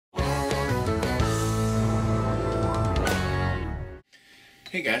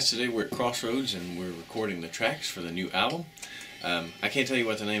Hey guys, today we're at Crossroads and we're recording the tracks for the new album. I can't tell you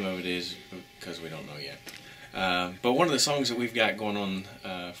what the name of it is because we don't know yet. But one of the songs that we've got going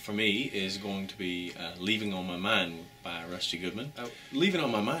on for me is going to be Leaving on My Mind by Rusty Goodman. Leaving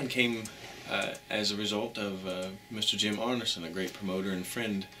on My Mind came as a result of Mr. Jim Arneson, a great promoter and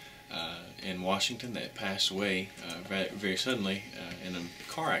friend in Washington that passed away very suddenly in a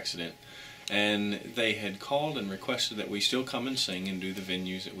car accident. And they had called and requested that we still come and sing and do the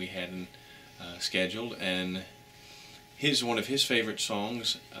venues that we had scheduled. And one of his favorite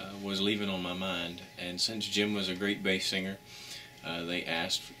songs was Leaving on My Mind. And since Jim was a great bass singer, they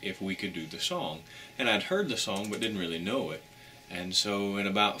asked if we could do the song. And I'd heard the song but didn't really know it. And so in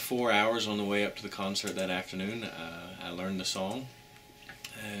about 4 hours on the way up to the concert that afternoon, I learned the song.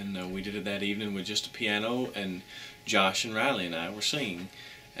 And we did it that evening with just a piano, and Josh and Riley and I were singing.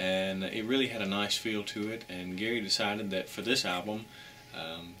 And it really had a nice feel to it, and Gary decided that for this album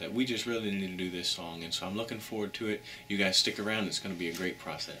that we just really needed to do this song, and so I'm looking forward to it. You guys stick around, it's going to be a great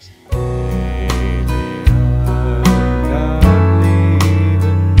process.